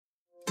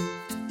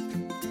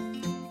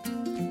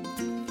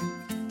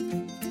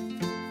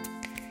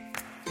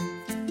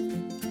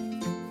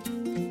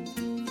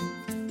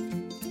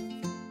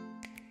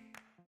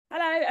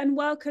and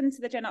welcome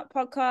to the Gen Up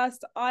podcast.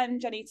 I'm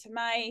Jenny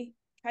Tomei.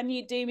 Can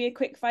you do me a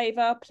quick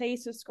favour?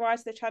 Please subscribe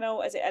to the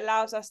channel as it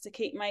allows us to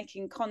keep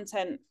making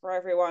content for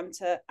everyone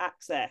to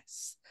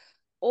access.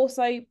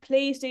 Also,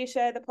 please do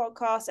share the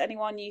podcast to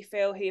anyone you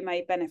feel who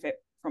may benefit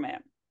from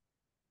it.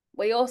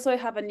 We also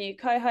have a new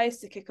co-host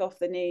to kick off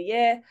the new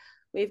year.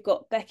 We've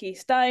got Becky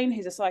Stone,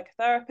 who's a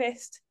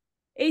psychotherapist,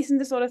 eating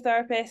disorder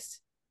therapist,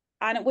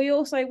 and we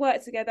also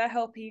work together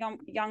helping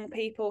young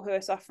people who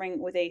are suffering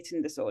with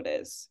eating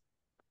disorders.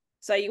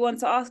 So you want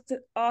to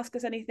ask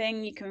us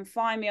anything, you can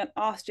find me on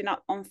Ask Gen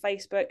Up on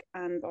Facebook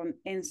and on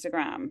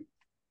Instagram.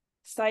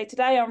 So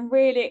today I'm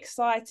really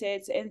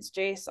excited to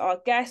introduce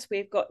our guest.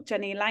 We've got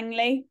Jenny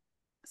Langley.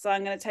 So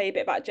I'm going to tell you a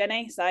bit about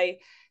Jenny. So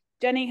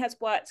Jenny has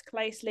worked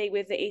closely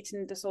with the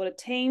eating disorder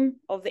team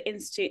of the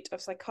Institute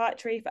of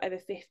Psychiatry for over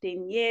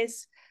 15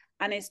 years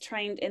and is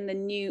trained in the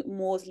new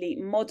Maudsley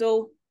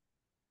model.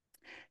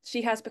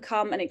 She has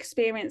become an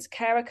experienced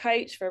carer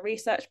coach for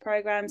research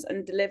programs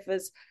and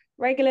delivers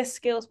regular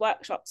skills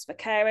workshops for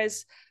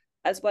carers,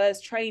 as well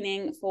as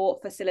training for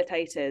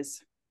facilitators.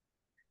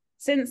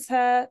 Since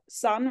her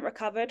son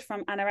recovered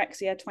from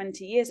anorexia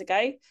 20 years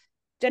ago,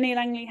 Jenny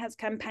Langley has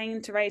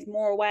campaigned to raise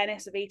more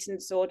awareness of eating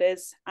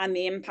disorders and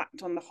the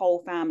impact on the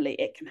whole family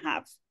it can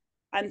have,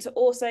 and to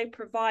also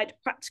provide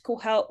practical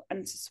help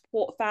and to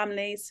support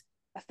families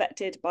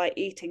affected by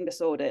eating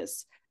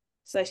disorders.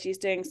 So she's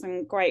doing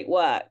some great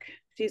work.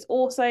 She's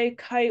also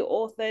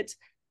co-authored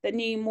the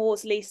new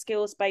Maudsley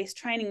skills-based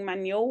training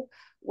manual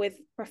with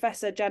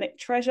Professor Janet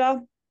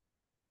Treasure,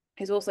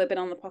 who's also been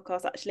on the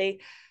podcast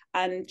actually,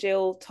 and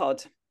Jill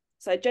Todd.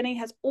 So Jenny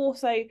has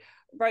also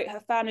wrote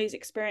her family's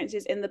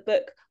experiences in the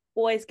book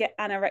Boys Get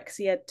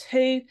Anorexia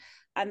Too,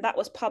 and that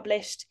was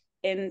published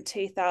in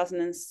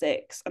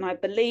 2006. And I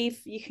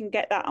believe you can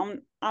get that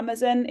on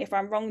Amazon. If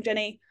I'm wrong,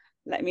 Jenny,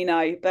 let me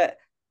know. But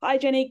hi,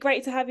 Jenny,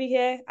 great to have you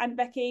here. And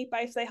Becky,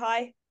 both say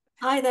hi.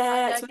 Hi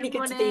there, Hi, it's really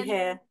good to be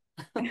here.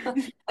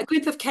 A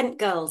group of Kent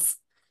girls.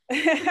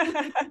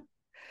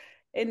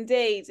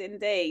 Indeed.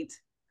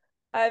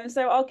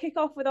 So I'll kick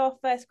off with our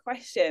first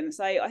question.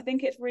 So I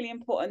think it's really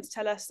important to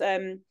tell us,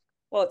 tell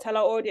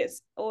our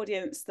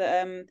audience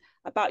that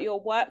about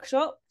your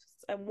workshops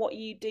and what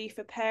you do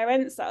for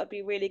parents. That would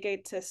be really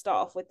good to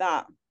start off with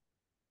that.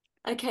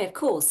 Okay, of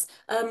course.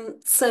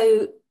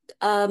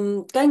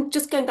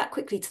 Going back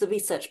quickly to the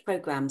research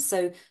program.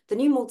 So the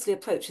new Maudsley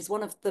approach is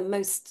one of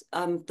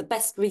the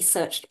best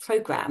researched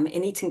program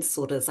in eating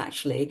disorders,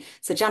 actually.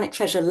 So Janet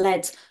Treasure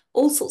led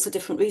all sorts of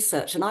different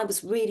research, and I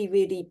was really,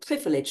 really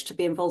privileged to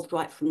be involved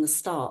right from the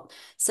start.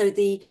 So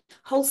the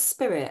whole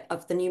spirit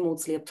of the new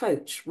Maudsley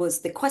approach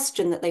was the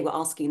question that they were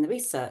asking in the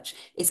research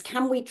is,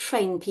 can we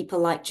train people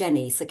like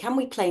Jenny? So can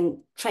we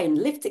train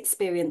lived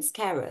experienced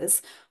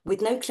carers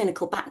with no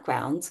clinical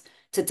background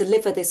to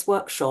deliver this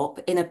workshop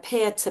in a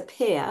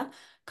peer-to-peer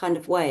kind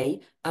of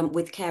way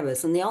with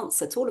carers? And the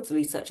answer to all of the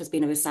research has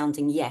been a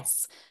resounding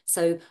yes.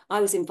 So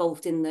I was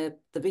involved in the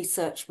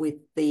research with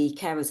the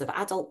carers of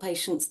adult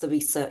patients, the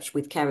research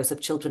with carers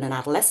of children and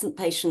adolescent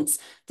patients,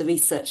 the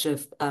research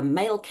of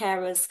male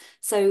carers.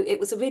 So it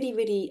was a really,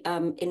 really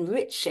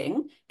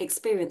enriching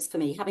experience for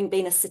me, having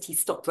been a city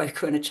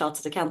stockbroker and a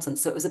chartered accountant.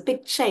 So it was a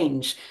big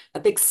change, a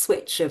big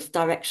switch of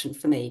direction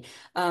for me.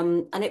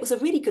 And it was a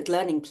really good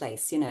learning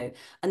place, you know.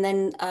 And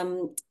then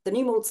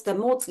the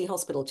Maudsley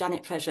Hospital,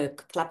 Janet Treasure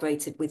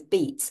collaborated with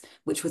BEAT,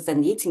 which was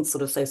then the Eating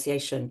Disorder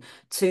Association,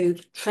 to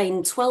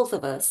train 12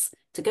 of us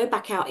to go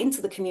back out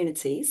into the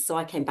communities. So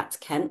I came back to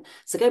Kent.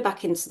 So go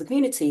back into the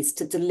communities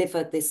to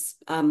deliver these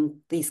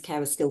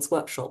carer skills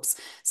workshops.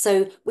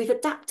 So we've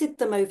adapted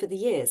them over the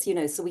years, you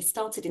know, so we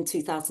started in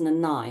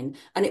 2009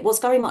 and it was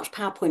very much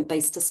PowerPoint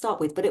based to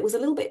start with, but it was a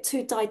little bit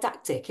too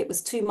didactic. It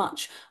was too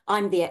much,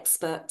 I'm the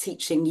expert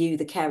teaching you,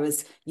 the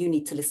carers, you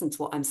need to listen to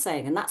what I'm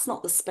saying. And that's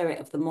not the spirit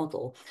of the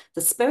model.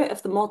 The spirit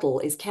of the model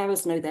is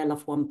carers know their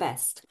loved one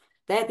best.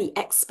 They're the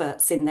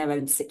experts in their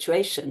own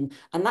situation.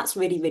 And that's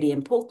really, really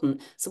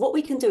important. So what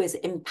we can do is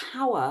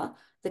empower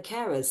the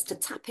carers to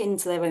tap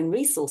into their own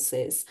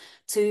resources,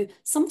 to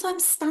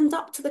sometimes stand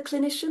up to the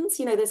clinicians.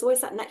 You know, there's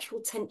always that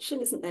natural tension,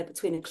 isn't there,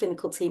 between a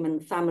clinical team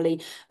and the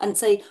family, and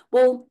say,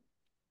 well,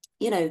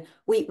 you know,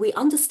 we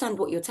understand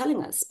what you're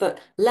telling us, but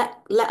let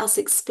us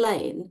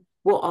explain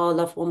what our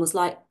loved one was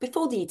like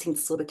before the eating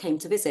disorder came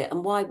to visit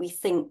and why we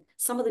think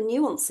some of the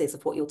nuances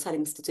of what you're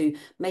telling us to do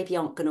maybe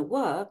aren't going to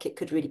work. It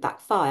could really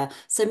backfire.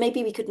 So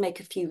maybe we could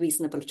make a few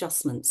reasonable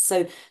adjustments.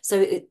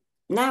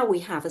 Now we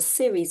have a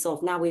series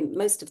of,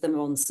 most of them are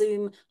on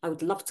Zoom. I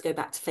would love to go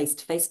back to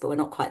face, but we're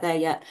not quite there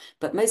yet,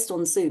 but most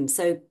on Zoom.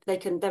 So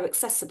they're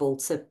accessible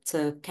to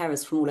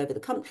carers from all over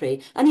the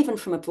country and even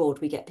from abroad.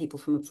 We get people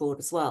from abroad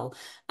as well.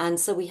 And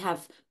so we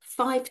have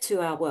 5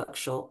 2-hour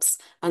workshops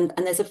and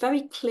there's a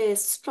very clear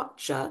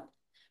structure.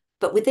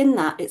 But within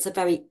that, it's a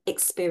very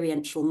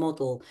experiential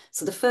model.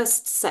 So the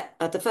first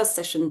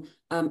session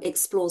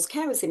explores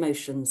carers'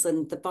 emotions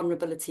and the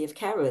vulnerability of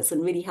carers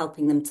and really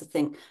helping them to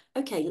think,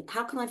 okay,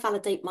 how can I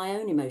validate my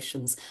own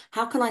emotions?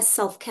 How can I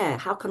self-care?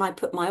 How can I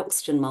put my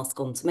oxygen mask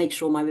on to make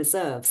sure my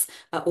reserves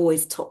are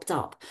always topped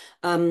up?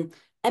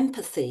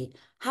 empathy.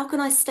 How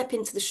can I step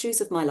into the shoes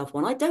of my loved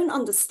one? I don't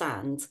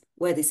understand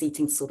where this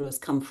eating disorder has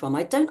come from.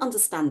 I don't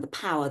understand the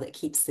power that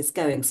keeps this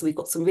going. So we've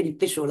got some really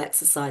visual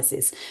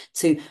exercises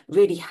to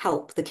really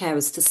help the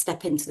carers to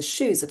step into the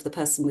shoes of the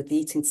person with the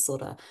eating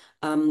disorder.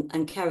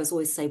 And carers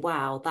always say,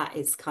 wow, that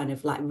is kind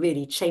of like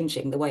really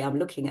changing the way I'm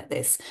looking at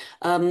this.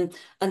 And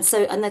there's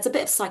a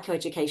bit of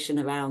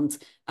psychoeducation around,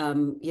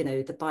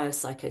 the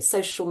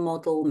biopsychosocial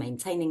model,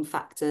 maintaining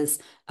factors,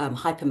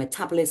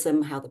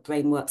 hypermetabolism, how the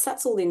brain works.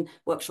 That's all in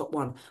workshop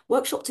 1.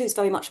 Workshop 2 is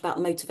very much about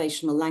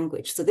motivational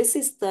language. So this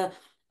is the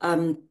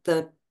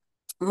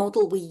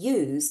model we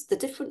use, the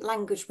different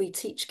language we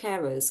teach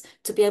carers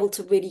to be able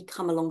to really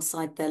come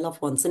alongside their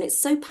loved ones. And it's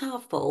so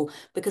powerful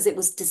because it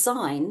was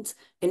designed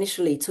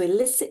initially to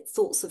elicit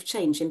thoughts of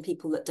change in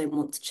people that don't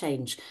want to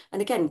change.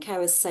 And again,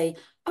 carers say,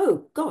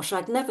 oh gosh,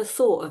 I'd never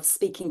thought of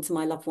speaking to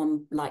my loved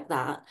one like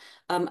that.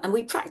 And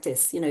we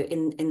practice,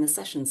 in the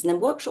sessions. And then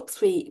workshop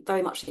 3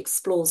 very much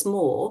explores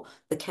more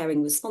the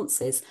caring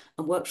responses.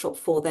 And workshop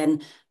 4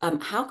 then,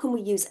 how can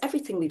we use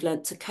everything we've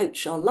learned to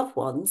coach our loved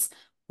ones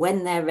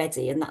when they're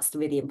ready? And that's the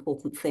really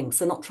important thing.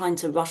 So not trying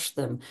to rush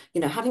them,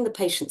 having the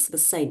patience of a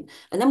saint.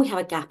 And then we have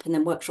a gap. And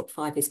then workshop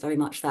 5 is very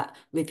much that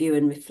review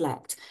and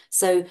reflect.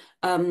 So,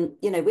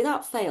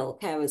 without fail,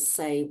 carers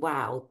say,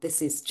 wow,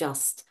 this is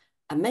just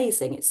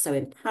amazing. It's so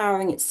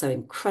empowering. It's so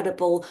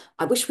incredible.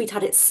 I wish we'd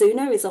had it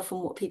sooner, is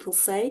often what people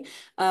say.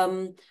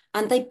 And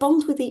they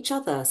bond with each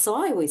other. So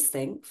I always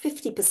think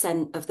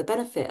 50% of the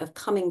benefit of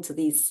coming to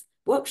these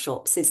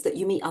workshops is that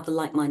you meet other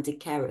like-minded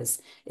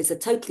carers. It's a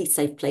totally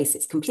safe place.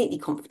 It's completely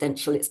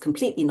confidential. It's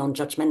completely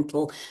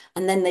non-judgmental.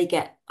 And then they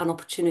get an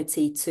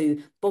opportunity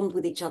to bond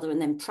with each other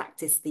and then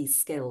practice these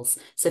skills.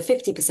 So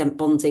 50%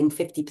 bonding,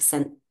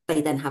 50% they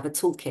then have a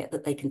toolkit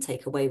that they can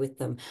take away with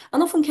them.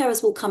 And often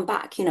carers will come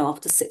back,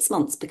 after 6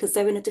 months because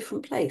they're in a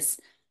different place.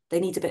 They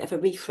need a bit of a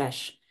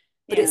refresh.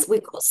 But Yeah.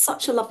 we've got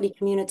such a lovely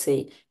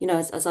community.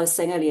 As I was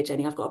saying earlier,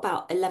 Jenny, I've got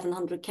about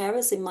 1,100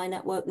 carers in my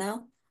network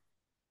now.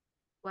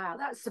 Wow,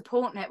 that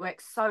support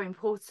network's so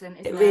important,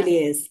 It isn't it?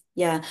 really is.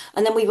 Yeah.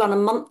 And then we run a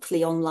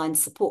monthly online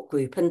support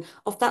group, and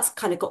that's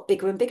kind of got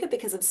bigger and bigger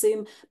because of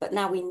Zoom. But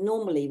now we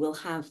normally will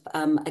have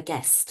a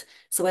guest.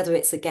 So whether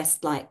it's a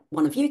guest like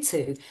one of you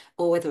two,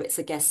 or whether it's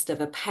a guest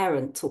of a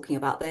parent talking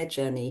about their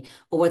journey,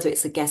 or whether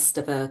it's a guest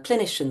of a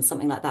clinician,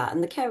 something like that.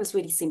 And the carers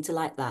really seem to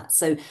like that.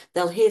 So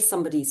they'll hear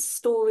somebody's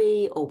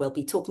story, or we'll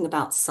be talking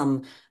about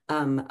some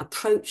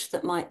approach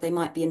that they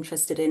might be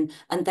interested in.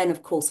 And then,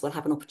 of course, we'll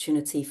have an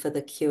opportunity for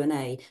the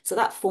Q&A. So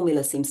that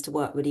formula seems to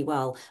work really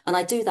well. And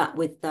I do that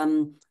with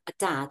a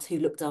dad who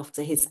looked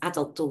after his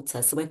adult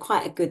daughter. So we're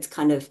quite a good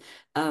kind of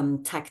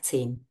tag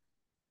team.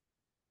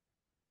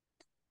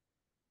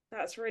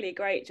 That's really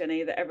great,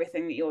 Jenny, that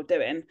everything that you're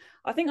doing.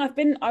 I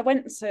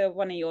went to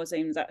one of your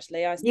Zooms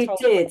actually. I You told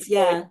did,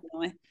 yeah.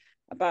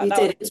 about You that.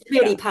 did. It was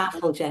really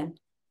powerful, Jen.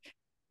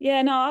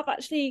 Yeah, no, I've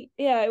actually,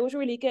 yeah, it was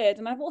really good.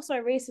 And I've also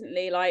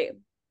recently, like,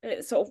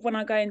 it's sort of when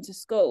I go into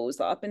schools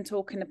that I've been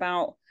talking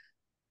about,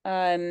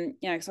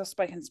 because I've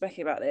spoken to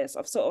Becky about this.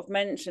 I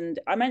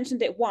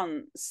mentioned it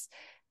once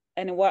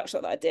in a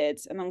workshop that I did,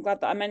 and I'm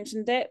glad that I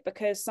mentioned it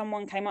because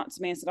someone came up to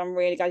me and said, I'm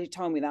really glad you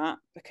told me that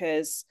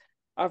because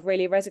I've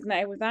really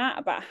resonated with that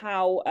about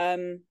how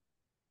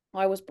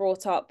I was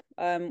brought up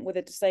with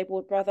a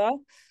disabled brother,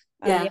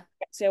 and the Yeah,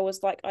 anorexia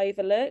was like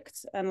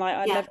overlooked, and like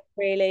I yeah. never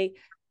really.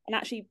 And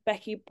actually,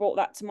 Becky brought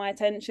that to my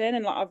attention,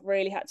 and like I've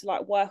really had to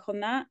like work on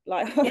that.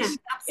 Like, Yeah,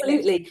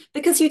 absolutely.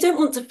 Because you don't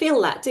want to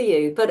feel that, do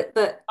you? But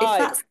if oh,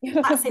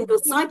 that's in your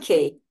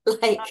psyche,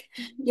 like,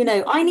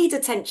 I need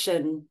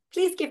attention.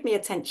 Please give me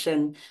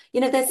attention.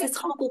 There's this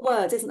horrible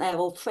word, isn't there,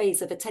 or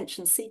phrase of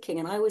attention seeking.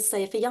 And I always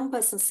say if a young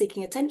person's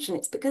seeking attention,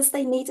 it's because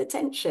they need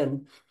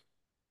attention.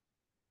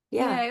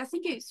 Yeah. Yeah, I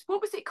think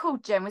what was it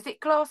called, Jen? Was it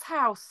Glass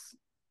House?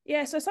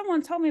 yeah. So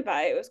someone told me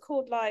about it. It was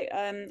called like,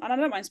 and I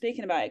don't mind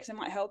speaking about it because it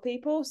might help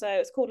people. So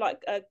it's called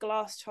like a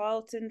glass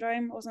child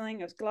syndrome or something.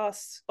 It was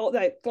glass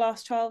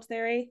child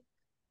theory.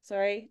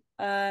 Sorry.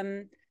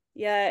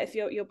 Yeah. If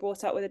you're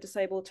brought up with a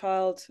disabled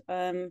child,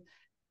 and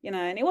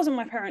it wasn't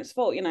my parents'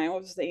 fault.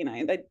 Obviously,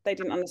 they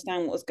didn't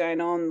understand what was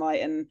going on,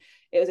 like, and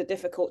it was a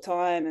difficult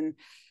time, and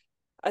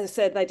as I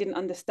said, they didn't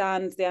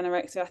understand the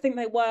anorexia. I think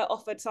they were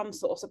offered some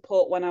sort of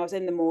support when I was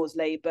in the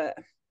Maudsley, but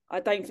I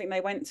don't think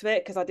they went to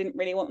it because I didn't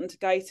really want them to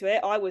go to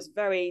it. I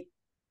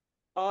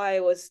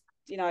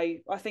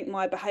think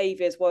my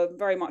behaviours were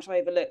very much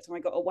overlooked and I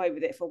got away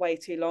with it for way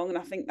too long. And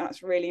I think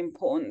that's really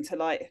important to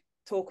like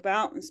talk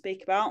about and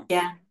speak about.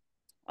 Yeah.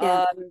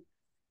 Yeah.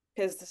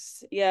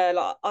 Because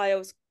like I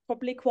was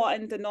probably quite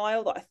in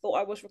denial that I thought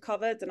I was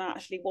recovered and I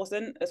actually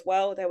wasn't as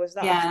well. There was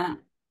that. Yeah.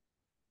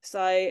 So,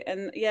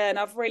 and yeah, and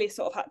I've really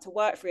sort of had to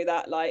work through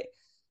that. Like,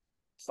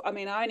 I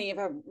mean, I only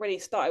ever really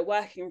started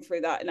working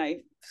through that,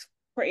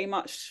 pretty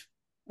much,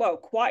 well,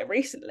 quite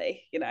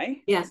recently.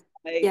 Yeah. So,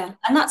 Yeah.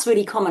 And that's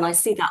really common. I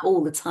see that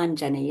all the time,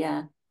 Jenny.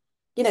 Yeah. so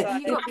You You got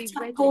to have be to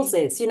have ready.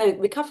 pauses.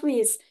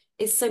 Recovery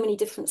is so many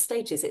different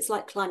stages. It's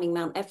like climbing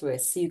Mount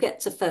Everest. So you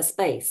get to first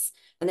base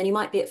And then you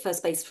might be at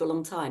first base for a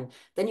long time.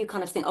 Then you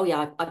kind of think, oh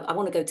yeah, I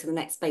want to go to the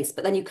next base,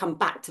 but then you come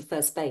back to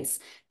first base.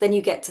 Then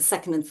you get to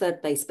second and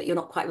third base, but you're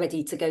not quite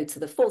ready to go to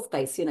the fourth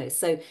base, you know.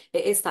 So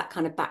it is that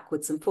kind of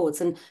backwards and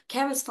forwards. And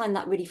carers find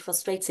that really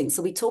frustrating.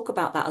 So we talk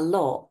about that a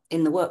lot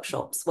in the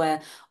workshops,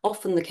 where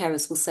often the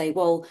carers will say,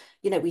 well,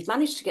 you know, we've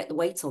managed to get the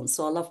weight on,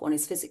 so our loved one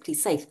is physically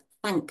safe.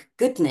 Thank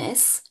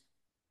goodness.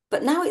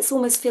 But now it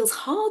almost feels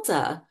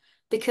harder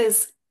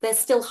because they're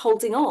still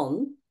holding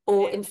on,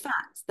 or in fact,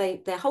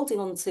 they're holding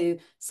on to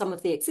some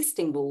of the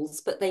existing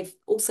rules, but they've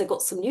also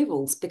got some new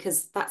rules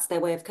because that's their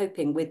way of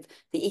coping with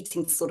the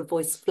eating disorder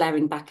voice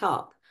flaring back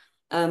up.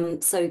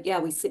 So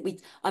yeah,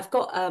 I've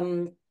got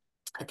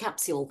a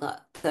capsule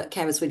that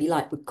carers really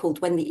like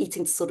called "When the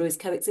Eating Disorder is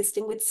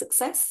Coexisting with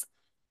Success."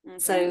 Okay.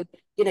 So,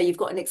 you know, you've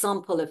got an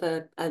example of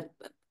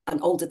an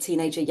older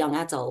teenager, young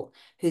adult,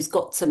 who's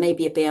got to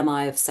maybe a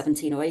BMI of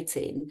 17 or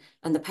 18,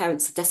 and the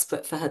parents are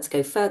desperate for her to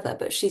go further,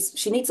 but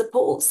she needs a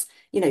pause.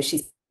 You know,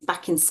 she's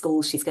back in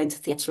school, she's going to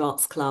theatre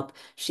arts club,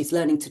 she's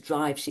learning to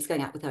drive, she's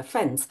going out with her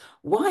friends.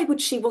 Why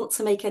would she want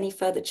to make any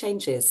further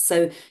changes?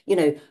 So, you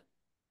know,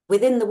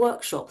 within the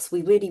workshops,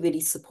 we really,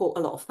 really support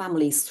a lot of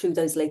families through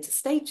those later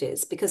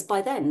stages, because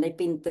by then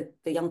the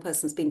young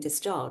person's been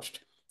discharged.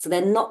 So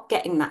they're not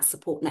getting that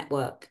support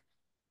network.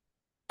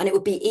 And it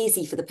would be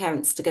easy for the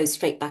parents to go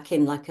straight back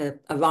in like a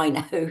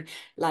rhino,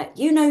 like,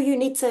 you know, you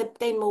need to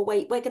gain more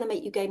weight. We're going to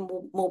make you gain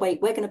more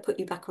weight. We're going to put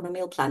you back on a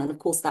meal plan. And of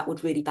course, that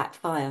would really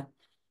backfire.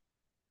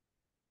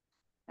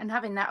 And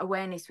having that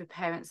awareness with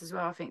parents as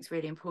well, I think is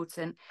really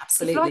important.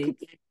 Absolutely.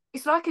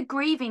 It's like a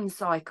grieving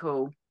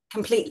cycle.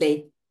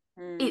 Completely.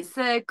 It's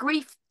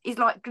grief is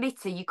like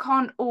glitter. You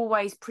can't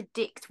always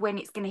predict when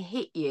it's going to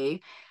hit you.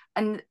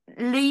 And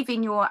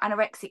leaving your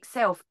anorexic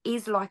self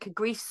is like a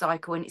grief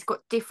cycle, and it's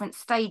got different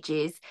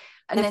stages.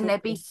 And Definitely. then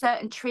there'll be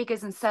certain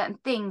triggers and certain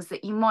things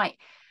that you might,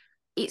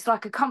 it's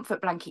like a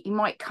comfort blanket. You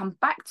might come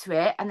back to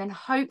it, and then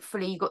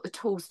hopefully you got the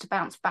tools to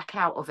bounce back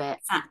out of it.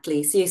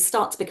 Exactly. So you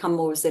start to become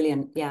more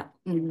resilient. Yeah.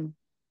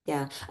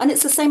 Yeah. And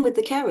it's the same with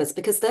the carers,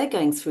 because they're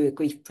going through a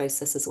grief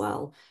process as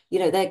well. You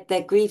know,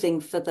 they're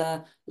grieving for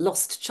the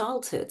lost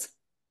childhood.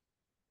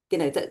 You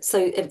know, that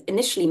so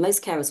initially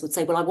most carers would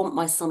say, well, I want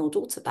my son or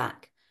daughter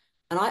back.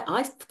 And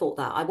I thought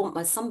that I want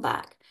my son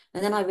back.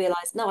 And then I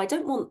realized, no, I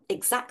don't want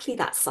exactly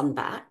that son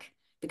back,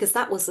 because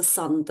that was the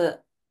son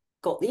that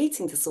got the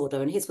eating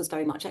disorder, and his was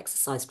very much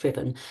exercise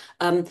driven.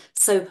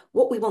 So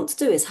what we want to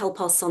do is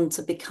help our son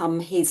to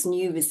become his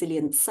new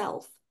resilient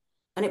self.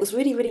 And it was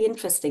really, really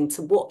interesting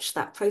to watch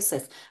that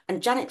process.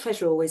 And Janet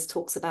Treasure always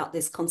talks about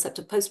this concept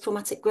of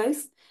post-traumatic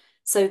growth.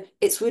 So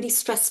it's really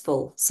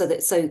stressful. So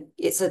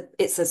it's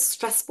a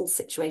stressful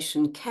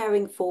situation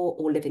caring for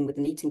or living with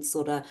an eating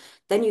disorder.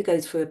 Then you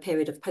go through a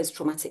period of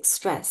post-traumatic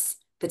stress,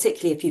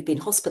 particularly if you've been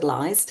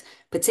hospitalized,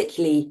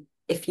 particularly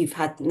if you've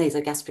had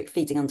nasogastric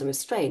feeding under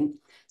restraint.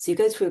 So you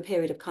go through a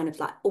period of kind of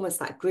like almost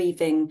that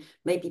grieving,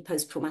 maybe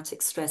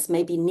post-traumatic stress,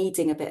 maybe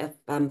needing a bit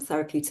of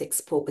therapeutic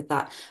support with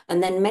that.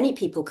 And then many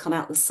people come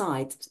out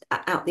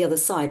the other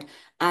side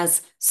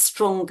as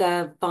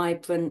stronger,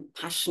 vibrant,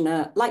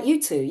 passionate, like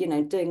you two, you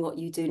know, doing what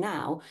you do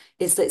now.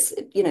 Is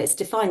that, you know, it's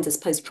defined as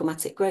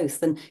post-traumatic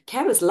growth. And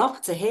carers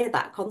love to hear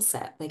that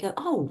concept. They go,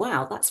 oh,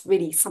 wow, that's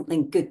really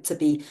something good to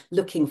be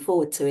looking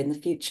forward to in the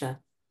future.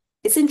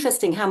 It's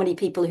interesting how many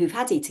people who've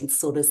had eating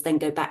disorders then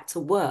go back to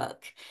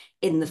work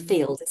in the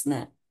field, isn't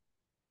it?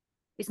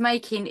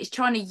 It's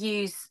trying to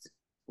use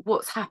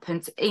what's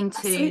happened into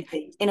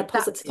Absolutely. In a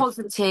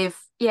positive,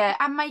 yeah,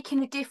 and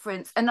making a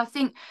difference. And I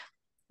think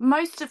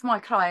most of my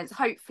clients,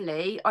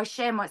 hopefully, I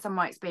share some of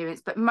my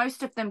experience, but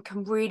most of them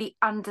can really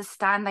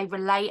understand, they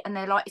relate, and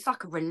they're like, it's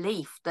like a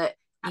relief that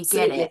you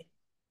Absolutely. get it.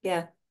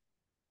 Yeah.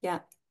 Yeah.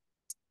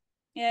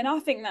 Yeah, and I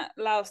think that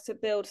allows to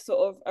build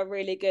sort of a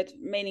really good,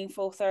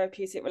 meaningful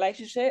therapeutic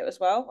relationship as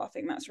well. I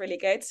think that's really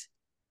good.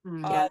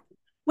 Yeah.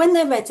 When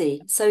they're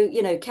ready. So,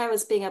 you know,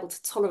 carers being able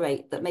to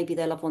tolerate that maybe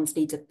their loved ones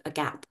need a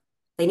gap.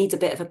 They need a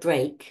bit of a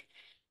break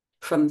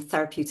from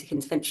therapeutic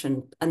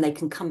intervention, and they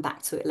can come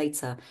back to it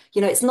later.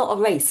 You know, it's not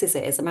a race, is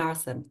it? It's a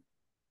marathon.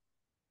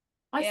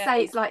 I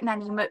say it's like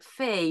Nanny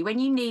McPhee. When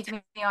you need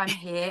me, I'm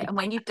here, and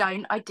when you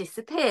don't, I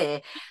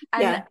disappear.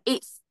 And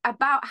it's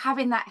about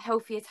having that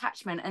healthy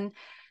attachment. And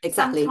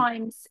exactly.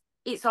 Sometimes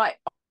it's like,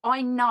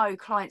 I know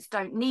clients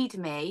don't need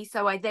me,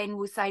 so I then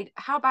will say,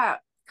 how about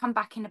come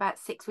back in about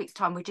 6 weeks'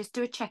 time? We'll just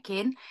do a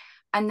check-in,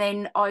 and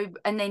then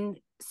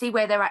see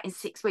where they're at in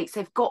 6 weeks.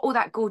 They've got all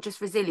that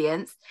gorgeous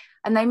resilience,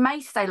 and they may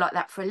stay like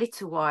that for a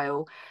little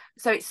while.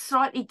 So it's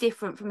slightly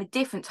different from a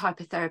different type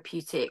of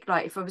therapeutic.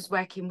 Like if I was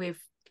working with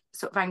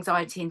sort of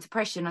anxiety and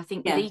depression, I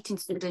think with eating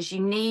disorders, you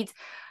need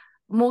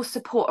more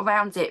support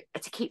around it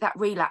to keep that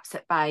relapse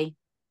at bay.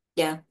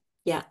 Yeah.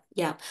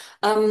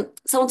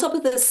 So on top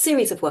of the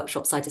series of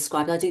workshops I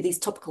described, I do these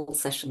topical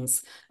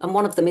sessions, and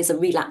one of them is a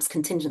relapse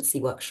contingency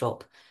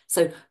workshop.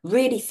 So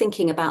really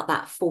thinking about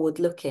that forward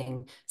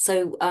looking.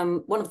 So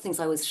one of the things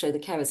I always show the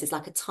carers is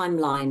like a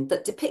timeline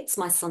that depicts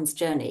my son's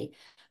journey.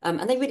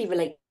 And they really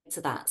relate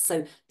to that.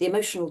 So the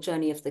emotional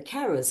journey of the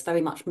carers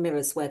very much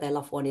mirrors where their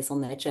loved one is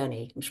on their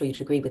journey. I'm sure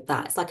you'd agree with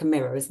that. It's like a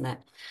mirror, isn't it?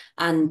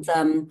 And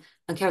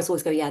carers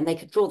always go, yeah, and they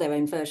could draw their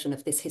own version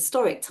of this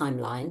historic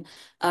timeline.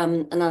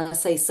 And I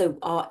say, so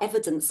our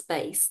evidence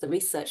base, the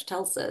research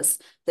tells us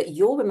that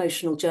your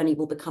emotional journey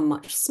will become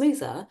much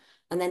smoother.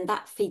 And then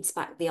that feeds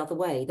back the other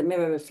way. The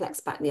mirror reflects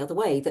back the other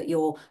way, that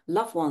your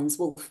loved ones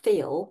will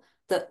feel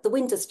that the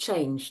wind has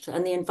changed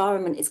and the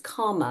environment is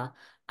calmer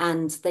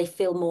and they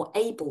feel more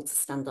able to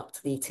stand up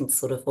to the eating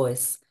disorder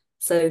voice.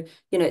 So,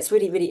 it's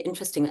really, really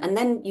interesting. And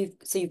then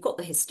you've got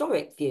the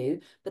historic view,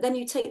 but then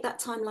you take that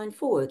timeline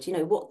forward.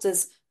 What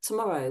does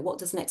tomorrow, what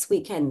does next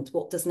weekend,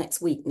 what does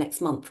next week,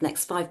 next month,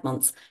 next 5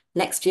 months,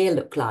 next year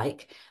look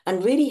like?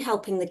 And really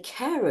helping the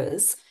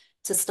carers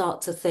to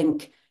start to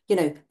think,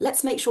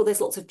 let's make sure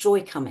there's lots of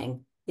joy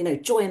coming,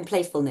 joy and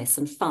playfulness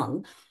and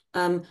fun.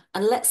 And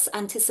let's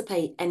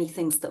anticipate any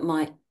things that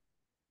might,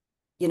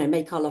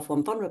 make our loved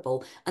one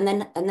vulnerable. And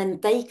then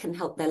they can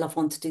help their loved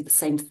one to do the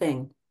same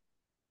thing.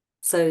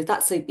 So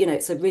that's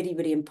it's a really,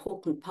 really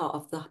important part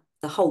of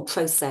the whole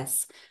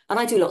process. And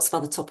I do lots of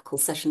other topical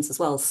sessions as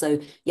well. So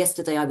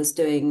yesterday I was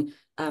doing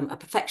a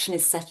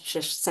perfectionist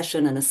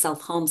session and a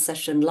self-harm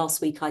session.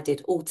 Last week I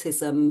did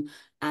autism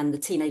and the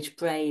teenage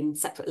brain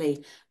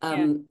separately.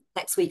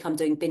 Next week I'm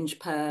doing binge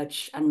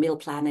purge and meal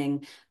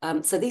planning.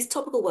 So these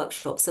topical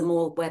workshops are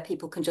more where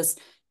people can just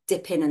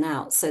dip in and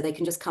out, so they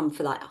can just come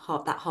for that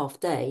half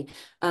day.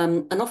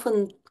 And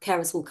often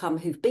carers will come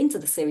who've been to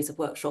the series of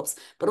workshops,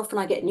 but often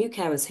I get new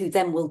carers who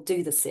then will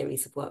do the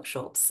series of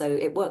workshops. So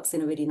it works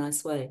in a really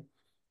nice way.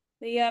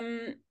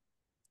 I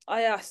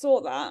saw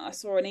that. I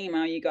saw an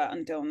email you got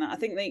and on that. I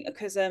think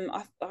because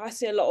I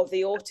see a lot of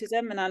the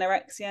autism and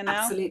anorexia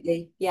now.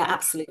 Absolutely. Yeah,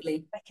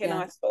 absolutely. Yeah.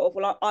 I sort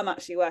of, I'm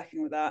actually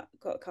working with that.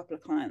 Got a couple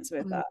of clients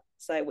with that.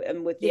 So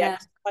and with the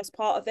exercise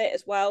part of it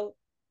as well.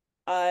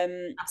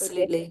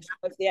 Absolutely.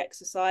 With the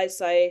exercise.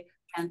 So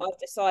I've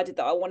decided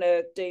that I want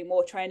to do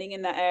more training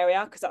in that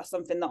area because that's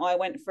something that I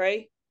went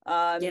through.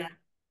 I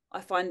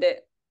find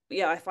it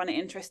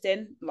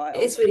interesting.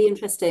 It's really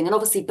interesting. And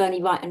obviously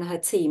Bernie Wright and her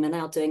team are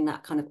now doing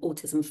that kind of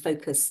autism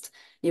focused,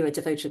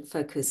 neurodivergent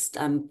focused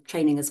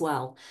training as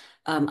well.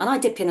 And I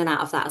dip in and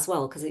out of that as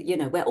well, because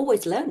we're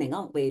always learning,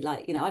 aren't we?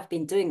 I've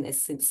been doing this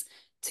since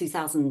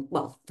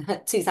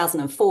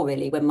 2004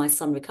 really, when my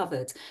son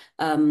recovered.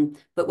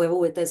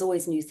 But there's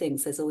always new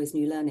things, there's always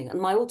new learning.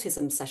 And my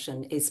autism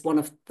session is one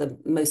of the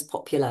most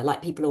popular.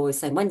 Like, people are always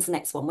saying, when's the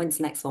next one, when's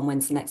the next one,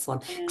 when's the next one?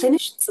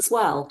 Clinicians as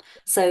well.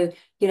 So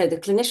the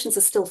clinicians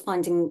are still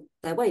finding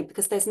their way,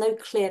 because there's no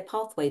clear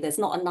pathway. There's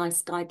not a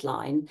nice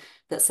guideline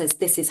that says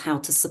this is how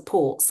to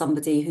support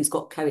somebody who's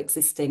got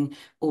coexisting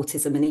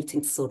autism and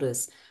eating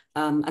disorders.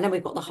 And then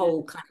we've got the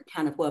whole kind of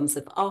can of worms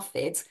of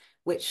ARFID,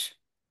 which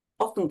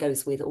often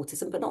goes with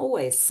autism, but not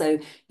always. So,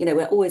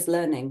 we're always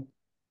learning.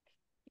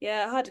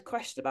 Yeah, I had a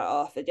question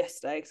about ARFID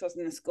yesterday because I was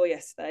in the school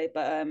yesterday,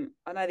 but I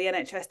know the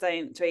NHS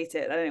don't treat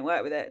it. They don't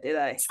work with it, do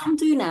they? Some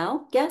do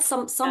now. Yeah,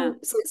 some. So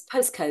it's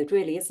postcode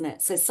really, isn't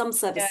it? So some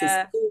services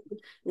do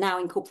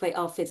now incorporate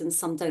ARFID and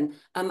some don't.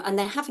 And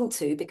they're having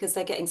to, because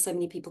they're getting so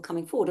many people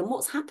coming forward. And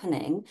what's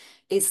happening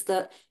is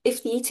that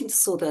if the eating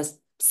disorder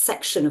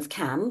section of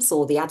CAMS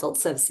or the adult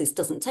services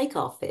doesn't take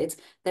ARFID,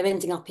 they're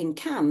ending up in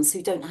CAMS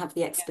who don't have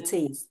the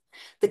expertise.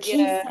 The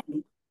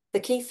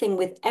key thing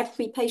with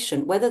every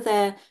patient, whether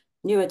they're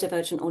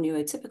neurodivergent or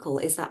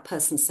neurotypical, is that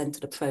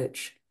person-centered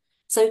approach.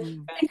 So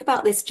think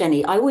about this,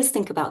 Jenny. I always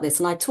think about this,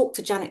 and I talked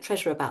to Janet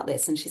Treasure about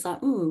this, and she's like,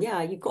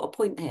 yeah, you've got a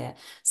point here.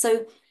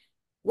 So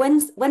when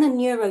a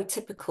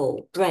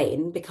neurotypical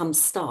brain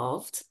becomes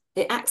starved,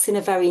 it acts in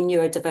a very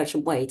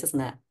neurodivergent way, doesn't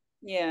it?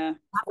 Yeah.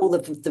 All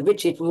of the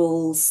rigid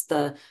rules,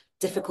 the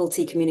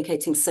difficulty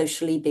communicating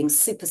socially, being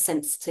super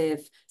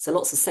sensitive. So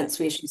lots of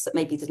sensory issues that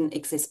maybe didn't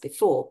exist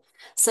before.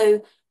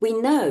 So we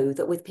know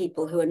that with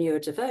people who are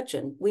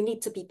neurodivergent, we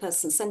need to be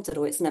person-centered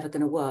or it's never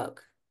going to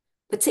work,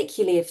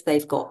 particularly if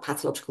they've got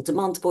pathological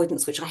demand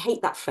avoidance, which I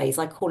hate that phrase.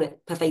 I call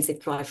it pervasive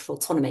drive for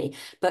autonomy.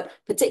 But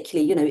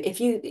particularly,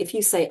 if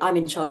you say, I'm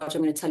in charge,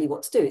 I'm going to tell you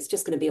what to do, it's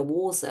just going to be a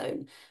war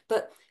zone.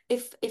 But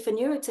if a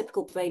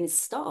neurotypical brain is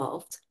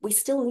starved, we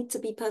still need to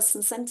be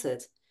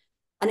person-centered.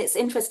 And it's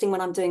interesting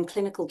when I'm doing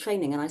clinical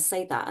training and I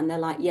say that, and they're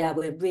like, yeah,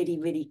 we're really,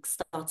 really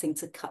starting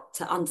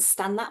to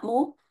understand that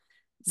more.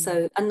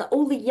 So, and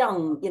all the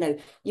young,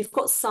 you've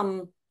got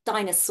some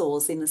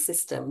dinosaurs in the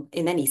system,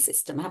 in any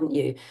system, haven't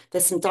you?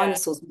 There's some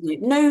dinosaurs.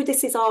 No,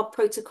 this is our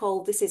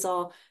protocol, this is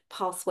our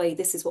pathway,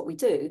 this is what we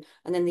do.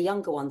 And then the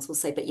younger ones will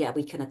say, but yeah,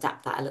 we can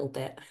adapt that a little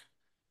bit.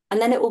 And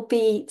then it will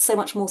be so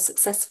much more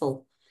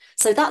successful.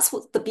 So that's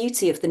what the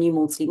beauty of the new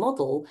Maudsley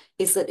model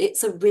is, that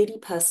it's a really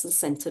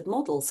person-centered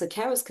model. So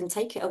carers can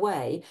take it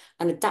away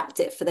and adapt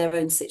it for their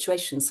own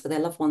situations, for their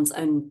loved one's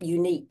own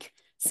unique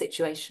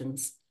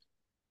situations.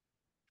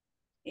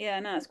 Yeah,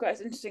 no, it's great.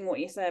 It's interesting what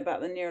you say about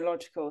the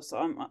neurological. So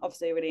I'm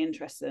obviously really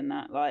interested in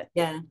that.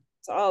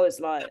 So I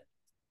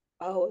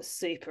was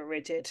super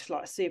rigid,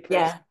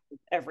 super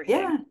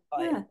everything.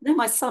 No,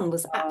 my son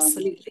was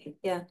absolutely,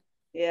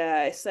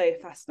 Yeah, it's so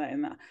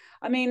fascinating that.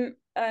 I mean,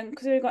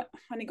 because we've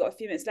only got a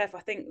few minutes left, I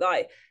think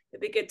like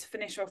it'd be good to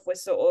finish off with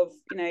sort of,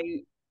 you know,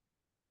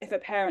 if a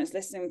parent's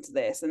listening to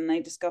this and they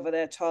discover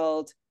their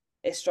child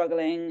is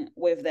struggling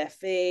with their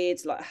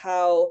feeds, like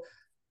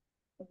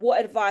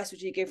what advice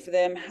would you give for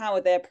them? How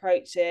would they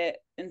approach it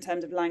in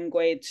terms of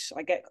language?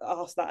 I get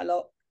asked that a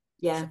lot.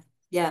 Yeah,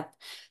 yeah.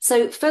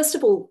 So first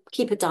of all,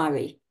 keep a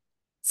diary.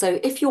 So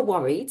if you're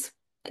worried,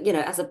 you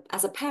know,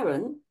 as a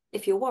parent,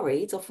 if you're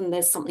worried, often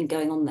there's something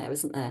going on there,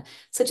 isn't there?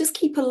 So just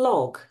keep a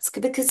log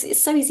because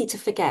it's so easy to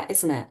forget,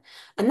 isn't it?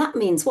 And that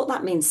means what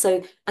that means.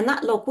 So, and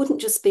that log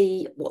wouldn't just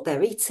be what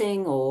they're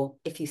eating or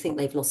if you think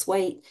they've lost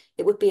weight,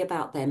 it would be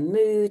about their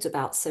mood,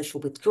 about social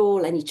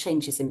withdrawal, any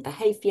changes in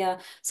behavior.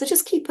 So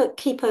just keep a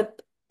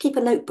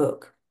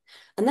notebook.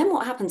 And then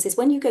what happens is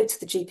when you go to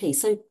the GP,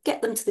 so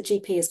get them to the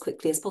GP as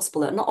quickly as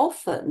possible. And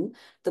often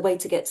the way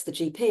to get to the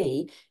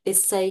GP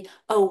is say,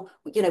 oh,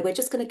 you know, we're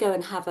just going to go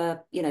and have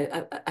a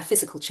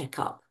physical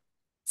checkup.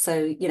 So,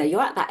 you know,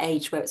 you're at that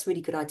age where it's a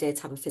really good idea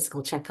to have a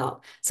physical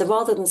checkup. So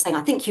rather than saying,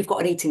 I think you've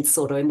got an eating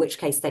disorder, in which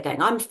case they're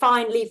going, I'm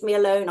fine, leave me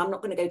alone. I'm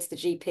not going to go to the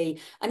GP.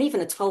 And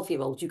even a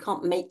 12-year-old, you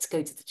can't make to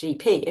go to the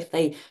GP if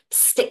they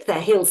stick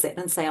their heels in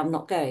and say, I'm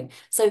not going.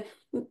 So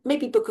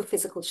maybe book a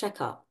physical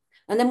checkup.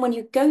 And then when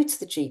you go to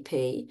the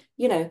GP,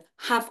 you know,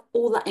 have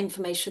all that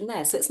information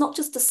there. So it's not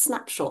just a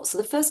snapshot. So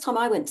the first time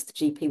I went to the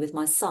GP with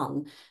my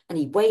son and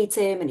he weighed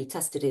him and he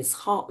tested his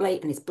heart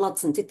rate and his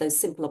bloods and did those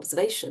simple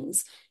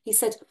observations, he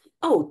said,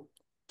 oh,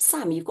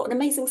 Sam, you've got an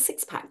amazing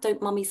six-pack.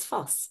 Don't mummies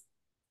fuss.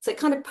 So it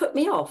kind of put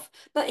me off.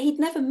 But he'd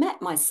never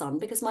met my son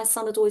because my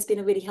son had always been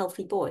a really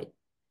healthy boy.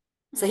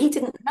 So he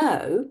didn't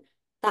know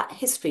that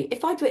history.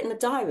 If I'd written a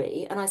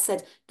diary and I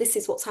said, this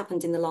is what's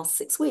happened in the last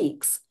 6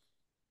 weeks,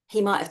 he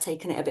might have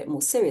taken it a bit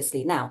more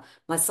seriously. Now,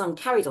 my son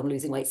carried on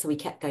losing weight, so we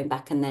kept going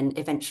back, and then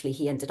eventually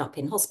he ended up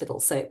in hospital.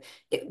 So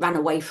it ran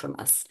away from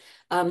us.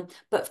 But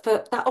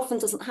that often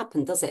doesn't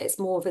happen, does it? It's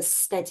more of a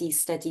steady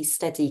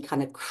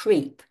kind of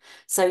creep.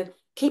 So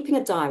keeping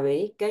a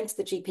diary, going to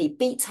the GP.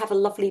 Beat have a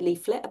lovely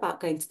leaflet about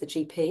going to the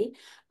GP.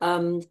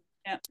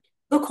 Yeah.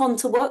 Book on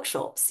to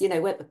workshops, you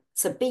know,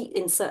 so Beat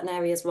in certain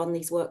areas run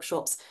these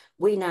workshops.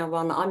 We now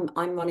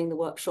I'm running the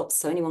workshops,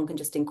 so anyone can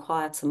just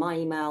inquire to my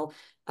email.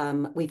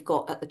 We've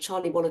got at the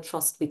Charlie Waller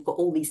Trust, we've got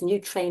all these new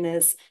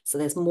trainers, so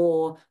there's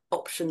more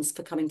options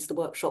for coming to the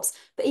workshops.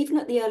 But even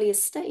at the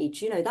earliest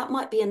stage, you know, that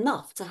might be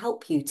enough to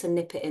help you to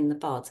nip it in the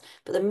bud.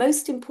 But the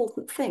most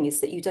important thing is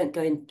that you don't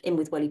go in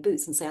with welly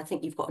boots and say, I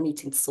think you've got an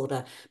eating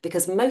disorder,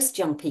 because most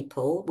young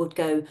people would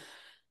go,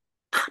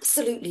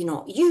 absolutely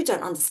not. You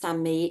don't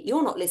understand me.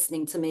 You're not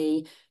listening to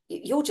me.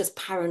 You're just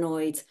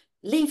paranoid.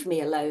 Leave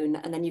me alone.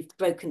 And then you've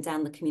broken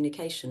down the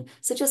communication.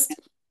 So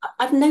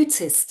I've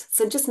noticed.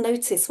 So just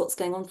notice what's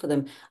going on for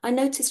them. I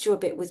noticed you're a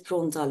bit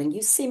withdrawn, darling.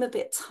 You seem a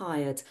bit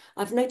tired.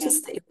 I've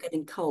noticed that you're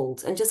getting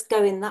cold, and just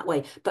go in that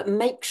way. But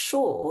make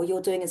sure you're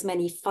doing as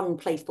many fun,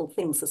 playful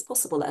things as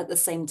possible at the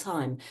same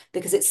time,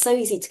 because it's so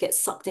easy to get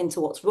sucked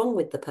into what's wrong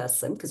with the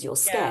person because you're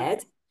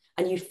scared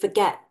and you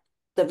forget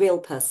the real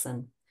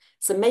person.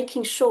 So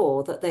making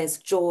sure that there's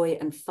joy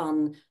and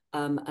fun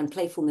and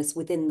playfulness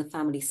within the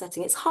family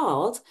setting. It's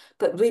hard,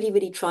 but really,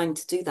 really trying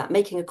to do that,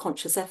 making a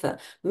conscious effort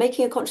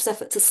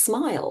to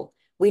smile.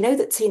 We know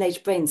that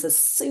teenage brains are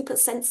super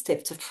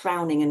sensitive to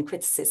frowning and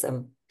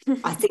criticism.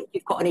 I think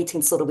you've got an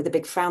eating disorder with a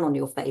big frown on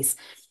your face.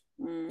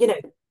 You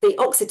know, the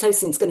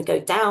oxytocin is going to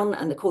go down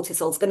and the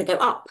cortisol is going to go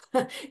up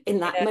in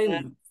that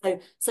moment.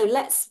 So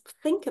let's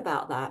think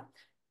about that.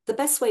 The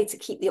best way to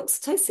keep the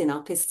oxytocin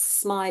up is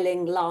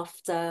smiling,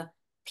 laughter,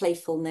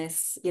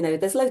 playfulness. You know,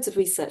 there's loads of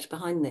research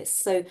behind this.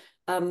 So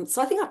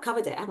I think I've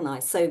covered it, haven't I?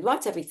 So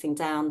write everything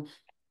down,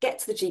 get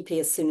to the GP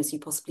as soon as you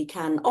possibly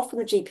can. Often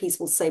the GPs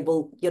will say,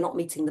 well, you're not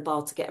meeting the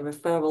bar to get a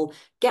referral.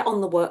 Get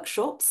on the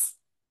workshops.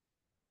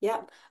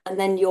 Yeah. And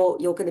then you're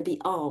going to be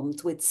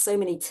armed with so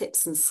many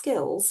tips and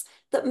skills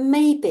that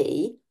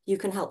maybe you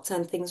can help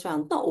turn things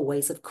around. Not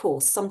always, of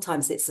course.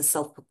 Sometimes it's a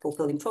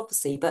self-fulfilling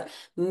prophecy, but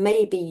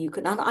maybe you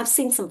can. And I've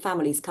seen some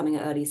families coming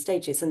at early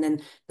stages and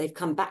then they've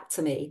come back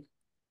to me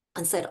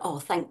and said, oh,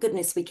 thank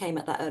goodness we came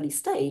at that early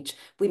stage.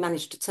 We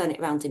managed to turn it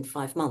around in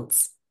 5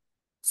 months.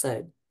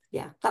 So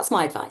yeah, that's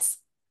my advice.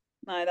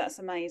 No, that's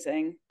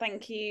amazing.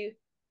 Thank you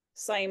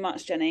so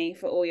much, Jenny,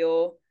 for all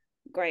your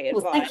great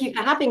advice. Well, thank you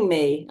for having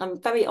me. I'm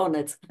very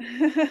honoured.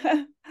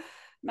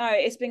 No,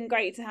 it's been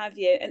great to have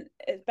you. And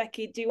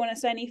Becky, do you want to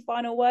say any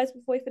final words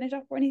before we finish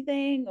up or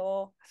anything?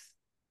 Or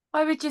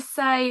I would just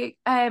say,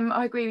 I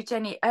agree with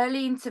Jenny,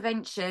 early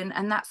intervention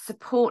and that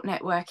support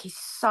network is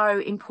so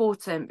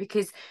important,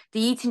 because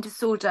the eating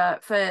disorder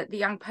for the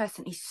young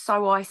person is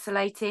so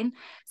isolating.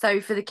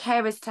 So for the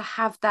carers to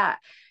have that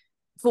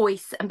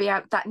voice and be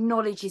able, that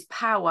knowledge is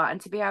power,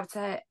 and to be able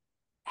to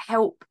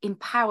help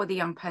empower the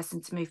young person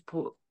to move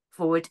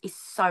forward is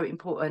so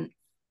important.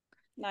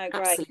 No,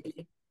 great.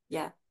 Absolutely.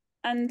 Yeah.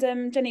 And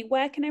Jenny,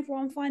 where can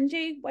everyone find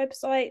you?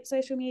 Website,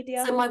 social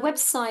media? So my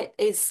website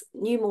is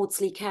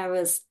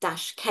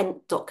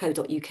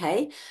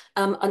newmaudsleycarers-kent.co.uk.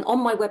 And on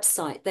my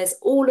website, there's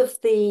all of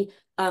the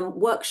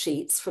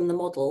worksheets from the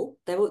model.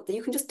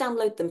 You can just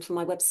download them from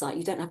my website.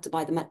 You don't have to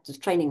buy the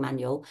training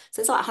manual.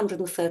 So it's like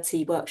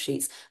 130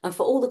 worksheets. And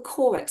for all the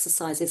core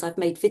exercises, I've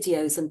made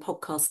videos and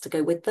podcasts to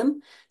go with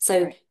them.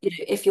 So Right.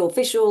 if you're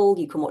visual,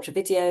 you can watch a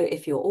video.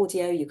 If you're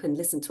audio, you can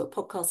listen to a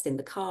podcast in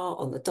the car,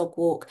 on the dog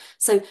walk.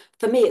 So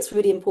for me, it's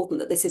really important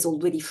that this is all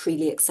really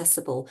freely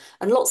accessible.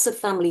 And lots of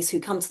families who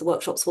come to the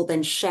workshops will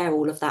then share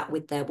all of that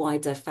with their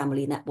wider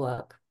family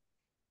network.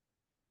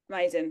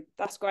 Amazing.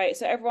 That's great.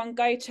 So everyone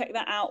go check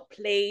that out,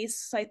 please.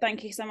 So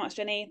thank you so much,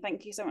 Jenny.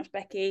 Thank you so much,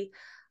 Becky.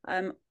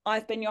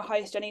 I've been your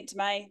host, Jenny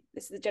Tomei.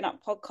 This is the Gen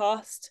Up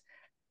podcast.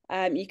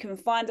 You can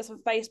find us on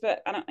Facebook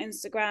and on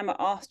Instagram at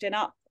Ask Gen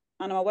Up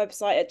and on our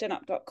website at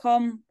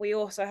genup.com. We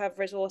also have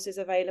resources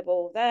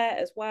available there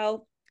as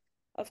well.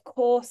 Of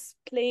course,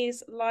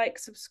 please like,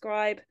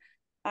 subscribe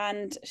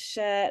and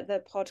share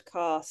the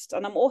podcast.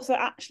 And I'm also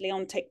actually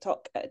on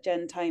TikTok at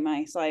Jen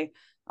Tomei. So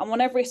I'm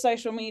on every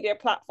social media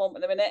platform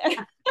at the minute.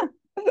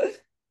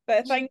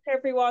 But thank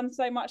everyone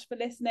so much for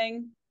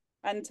listening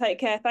and take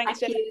care. Thanks,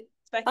 Thank Jen. you.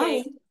 Becky.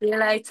 Bye. See you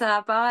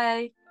later.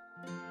 Bye.